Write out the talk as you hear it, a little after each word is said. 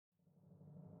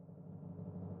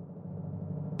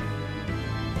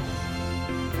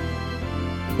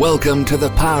Welcome to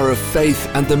the power of faith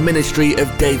and the ministry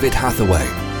of David Hathaway.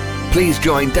 Please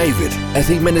join David as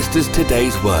he ministers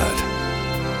today's word.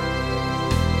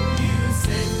 You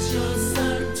sent your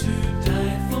son to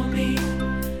die for me,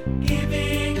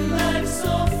 giving life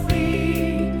so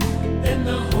free. Then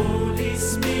the Holy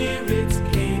Spirit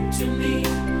came to me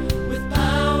with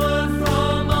power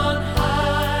from on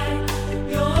high.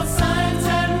 Your signs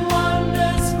and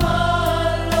wonders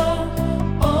follow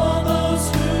all those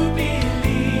who believe.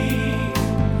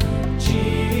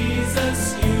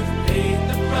 Jesus, you've paid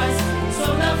the price, so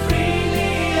now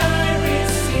freely I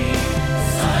receive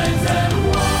signs and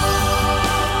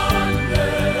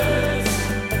wonders.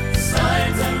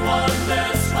 Signs and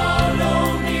wonders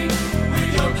follow me with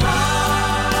your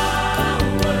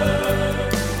power.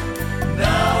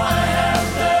 Now I have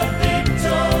the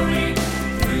victory.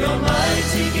 Through your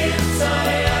mighty gifts I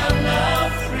am now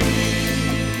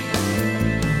free.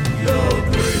 Your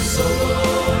grace, O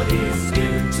Lord, is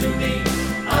given to me.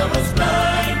 I was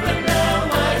blind, but now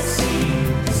I see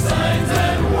signs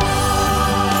and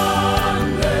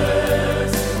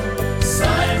wonders.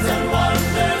 Signs and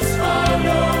wonders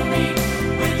follow me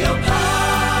with your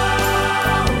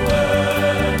power.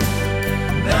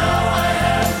 Now I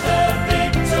have the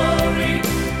victory.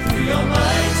 Through your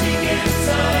mighty gifts I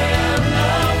am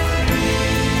now free.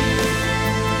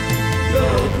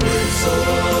 Your grace, O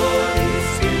Lord, is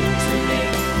given to me.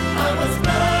 I was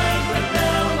blind, but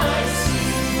now I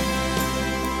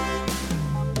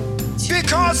see.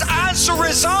 Because as a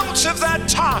result of that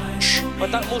touch,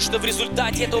 Потому что в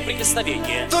результате этого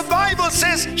прикосновения the Bible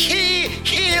says he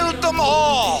healed them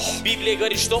all. Библия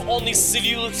говорит, что Он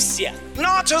исцелил их всех.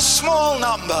 Not a small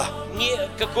number. Не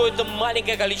какое-то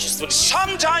маленькое количество людей.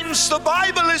 Sometimes the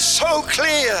Bible is so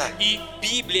clear. И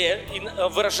Библия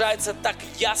выражается так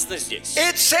ясно здесь.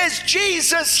 It says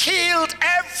Jesus healed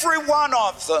every one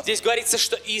of them. Здесь говорится,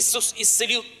 что Иисус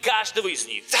исцелил каждого из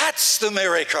них. That's the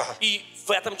miracle. И в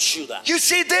этом чудо. You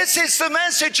see, this is the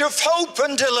message of hope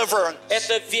and deliverance.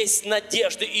 Это весть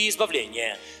надежды и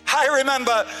избавления. I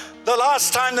remember the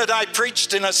last time that I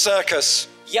preached in a circus.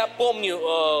 Я помню,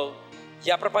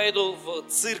 я проповедовал в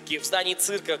цирке, в здании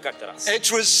цирка как-то раз.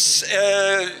 It was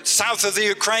south of the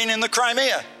Ukraine in the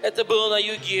Crimea. Это было на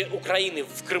юге Украины,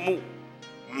 в Крыму.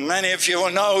 Many of you will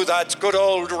know that good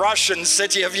old Russian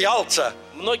city of Yalta.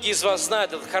 Многие из вас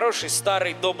знают этот хороший,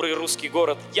 старый, добрый русский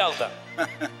город Ялта.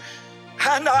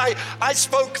 And I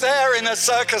spoke there in a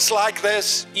circus like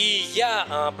this. И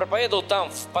я проповедовал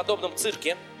там, в подобном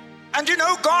цирке. And you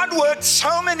know, God worked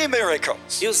so many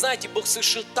miracles. И вы знаете, Бог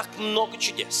совершил так много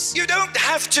чудес. You don't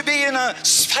have to be in a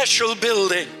special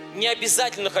building. Не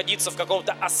обязательно находиться в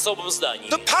каком-то особом здании.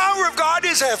 The power of God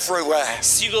is everywhere.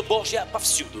 Сила Божья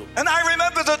повсюду. And I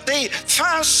remember that the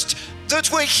first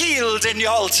that were healed in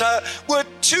Yalta were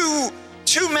two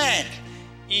men.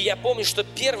 И я помню, что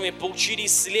первыми получили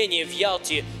исцеление в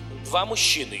Ялте два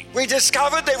мужчины. We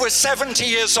discovered they were 70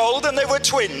 years old and they were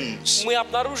twins. Мы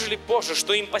обнаружили позже,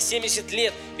 что им по 70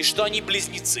 лет и что они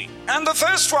близнецы. And the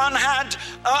first one had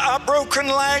a broken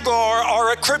leg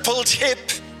or a crippled hip.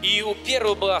 И у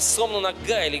первого была сломана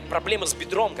нога или проблема с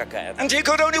бедром какая-то. And he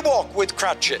could only walk with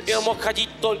crutches. И он мог ходить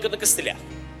только на костылях.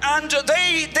 And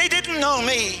they didn't know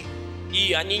me.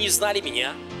 И они не знали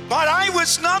меня. But I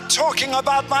was not talking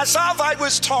about myself, I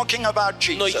was talking about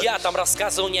Но Jesus. я там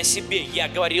рассказывал не о себе, я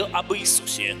говорил об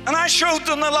Иисусе. And I showed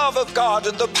them the love of God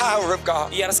and the power of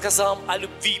God. И я рассказал им о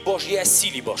любви Божьей и о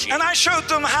силе Божьей. And I showed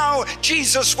them how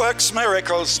Jesus works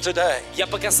miracles today. Я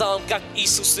показал им, как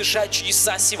Иисус совершает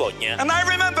чудеса сегодня. And I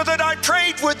remember that I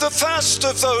prayed with the first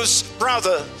of those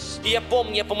brothers. И я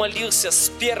помню, я помолился с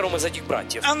первым из этих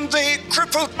братьев. And the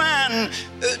crippled man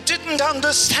didn't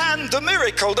understand the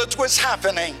miracle that was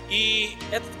happening. И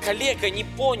этот коллега не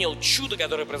понял чудо,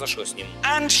 которое произошло с ним.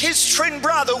 And his twin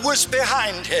brother was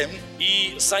behind him.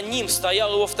 И за ним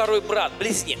стоял его второй брат,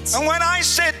 близнец. And when I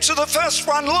said to the first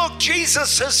one, look,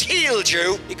 Jesus has healed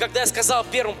you. И когда я сказал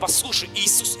первому, послушай,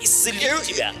 Иисус исцелил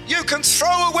тебя. You can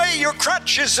throw away your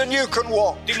crutches and you can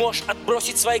walk. Ты можешь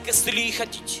отбросить свои костыли и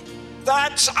ходить.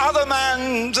 That other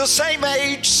man, the same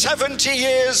age, 70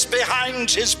 years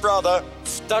behind his brother,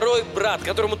 Второй брат,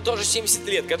 которому тоже 70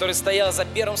 лет, который стоял за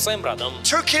первым своим братом,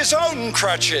 took his own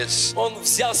crutches он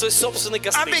взял свой собственный and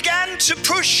костыль began to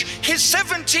push his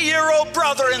 70-year-old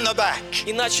brother in the back.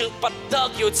 и начал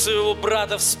подталкивать своего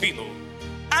брата в спину.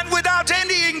 And without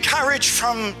any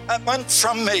encouragement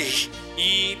from me,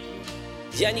 И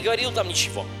я не говорил там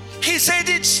ничего. He said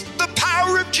it's the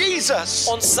power of Jesus.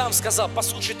 Он сам сказал,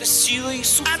 послушай, это сила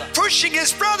Иисуса. And pushing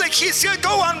his brother, he said,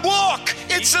 go and walk.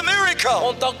 It's a miracle.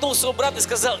 Он толкнул своего брата и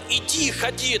сказал, иди,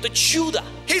 ходи, это чудо.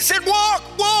 He said, walk,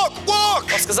 walk, walk.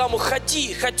 Он сказал ему,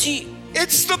 ходи, ходи.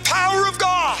 It's the power of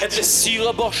God. Это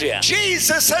сила Божья.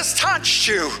 Jesus has touched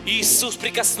you. Иисус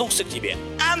прикоснулся к тебе.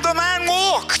 And the man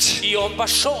walked, И он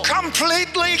пошел,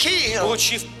 completely healed.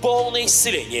 получив полное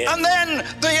исцеление. And then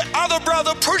the other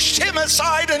brother pushed him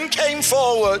aside and came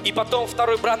forward. И потом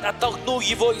второй брат оттолкнул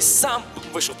его и сам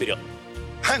вышел вперед.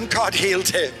 And God healed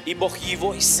him. И Бог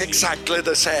его исцелил. Exactly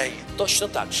the same. Точно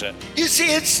так же. You see,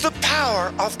 it's the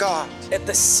power of God.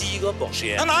 Это сила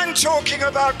Божья. And I'm talking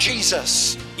about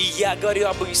Jesus. И я говорю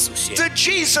об Иисусе. The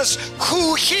Jesus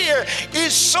who here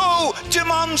is so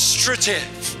demonstrative.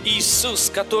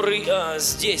 Иисус, который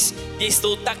здесь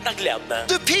действовал так наглядно.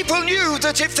 The people knew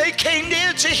that if they came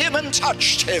near to him and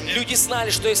touched him, Люди знали,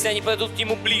 что если они подойдут к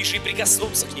Нему ближе и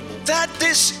прикоснутся к Нему, that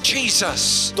this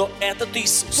Jesus то этот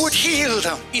Иисус would heal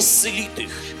them. исцелит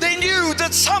их. They knew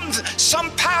that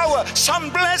some power, some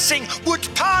blessing would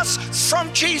pass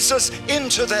from Jesus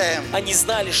into them. Они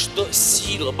знали, что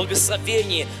сила,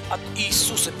 благословение от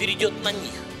Иисуса перейдет на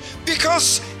них.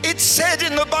 Because it's said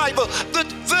in the Bible that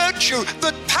virtue,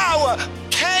 that power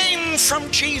came from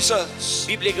Jesus.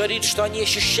 Библия говорит, что они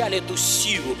ощущали эту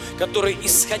силу, которая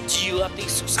исходила от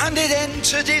Иисуса. And it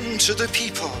entered into the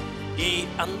people. И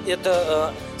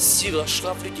эта сила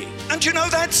шла в людей. And you know,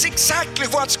 that's exactly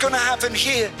what's going to happen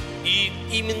here. И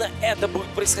именно это будет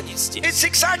происходить здесь. It's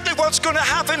exactly what's going to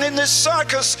happen in this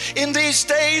circus in these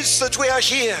days that we are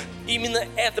here. Именно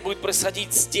это будет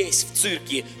происходить здесь, в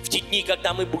цирке, в те дни,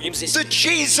 когда мы будем здесь. The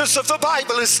Jesus of the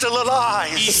Bible is still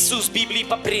alive. Иисус Библии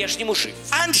по-прежнему жив.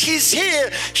 And he's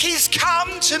here. He's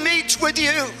come to meet with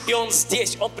you. И Он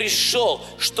здесь, Он пришел,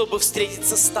 чтобы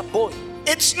встретиться с тобой.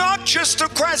 It's not just a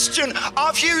question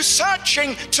of you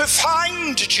searching to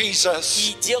find Jesus.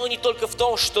 И дело не только в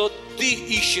том, что ты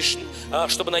ищешь,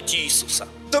 чтобы найти Иисуса.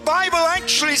 The Bible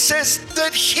actually says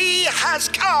that he has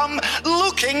come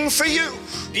looking for you.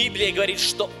 Библия говорит,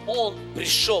 что Он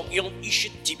пришел, и Он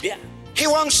ищет тебя. He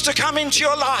wants to come into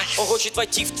your life, Он хочет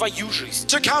войти в твою жизнь.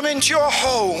 to come into your Он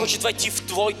home. хочет войти в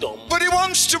твой дом. But he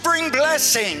wants to bring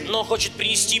blessing. Но Он хочет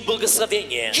принести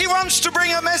благословение. He wants to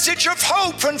bring a message of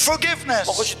hope and forgiveness.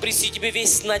 Он хочет принести тебе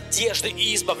весь надежды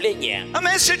и избавление. A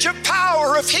message of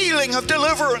power, of healing, of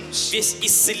deliverance. Весь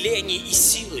исцеление и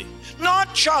силы.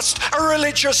 Not just a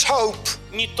religious hope.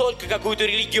 Не только какую-то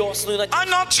религиозную надежду. I'm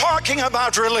not talking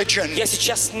about religion. Я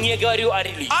сейчас не говорю о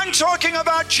религии. I'm talking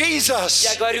about Jesus.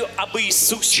 Я говорю об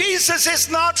Иисусе. Jesus is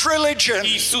not religion.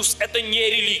 Иисус — это не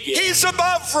религия. He's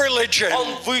above religion.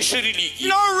 Он выше религии.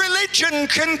 No religion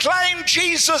can claim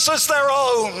Jesus as their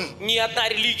own. Ни одна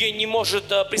религия не может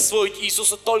присвоить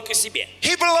Иисуса только себе.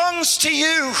 He belongs to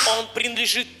you. Он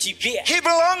принадлежит тебе. He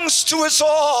belongs to us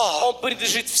all. Он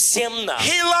принадлежит всем нам.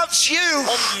 He loves you.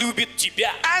 Он любит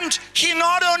тебя. And he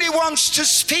not only wants to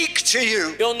speak to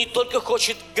you. И Он не только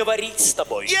хочет говорить с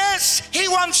тобой. Yes, he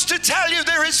wants to tell you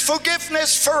there is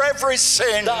forgiveness for every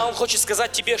sin. Да, Он хочет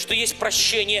сказать тебе, что есть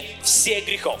прощение всех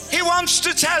грехов. He wants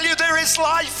to tell you there is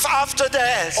life after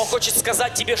death. Он хочет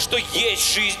сказать тебе, что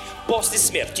есть жизнь после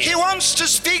смерти. He wants to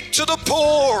speak to the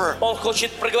poor Он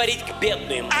хочет проговорить к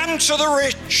бедным and to the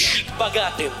rich, и к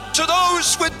богатым, to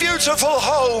those with beautiful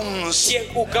homes, тех,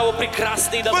 у кого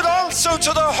прекрасные but дома, also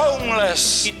to the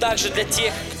homeless, и также для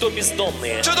тех, кто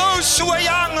бездомные, to those who are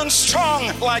young and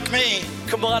strong like me,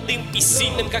 к молодым и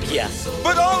сильным, как я,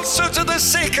 but also to the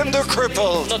sick and the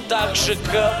crippled. но также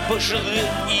к пожилым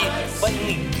и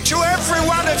больным. To every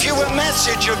one of you a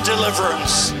message of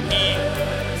deliverance. И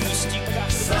пусти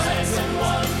каждый Signs and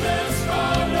wonders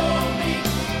follow me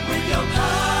with your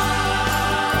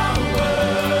power.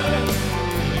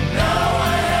 Now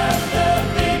I have the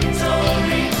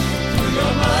victory. Through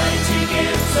your mighty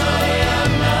gifts I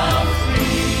am now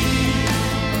free.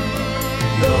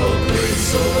 Your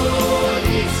grace, O Lord,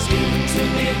 is given to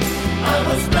me. I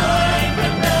was blind,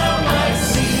 but now I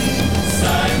see.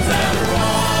 Signs and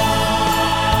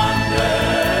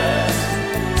wonders.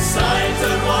 Signs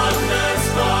and wonders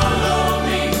follow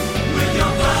me with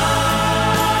your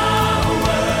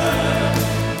power.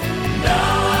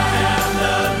 Now I have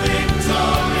the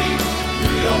victory.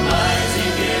 Through your mighty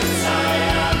gifts I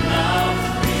am now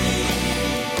free.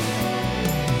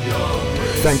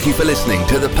 Thank you for listening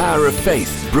to The Power of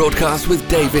Faith, broadcast with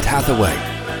David Hathaway.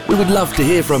 We would love to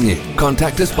hear from you.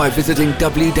 Contact us by visiting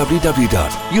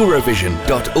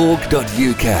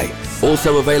www.eurovision.org.uk.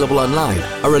 Also available online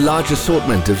are a large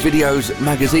assortment of videos,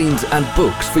 magazines and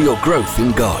books for your growth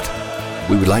in God.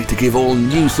 We would like to give all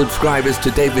new subscribers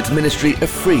to David's ministry a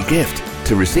free gift.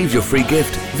 To receive your free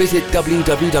gift, visit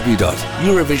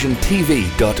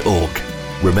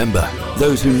www.eurovisiontv.org. Remember,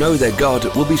 those who know their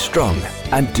God will be strong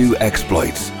and do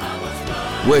exploits.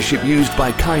 Worship used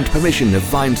by kind permission of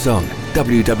Vinesong.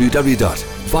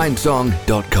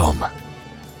 www.vinesong.com.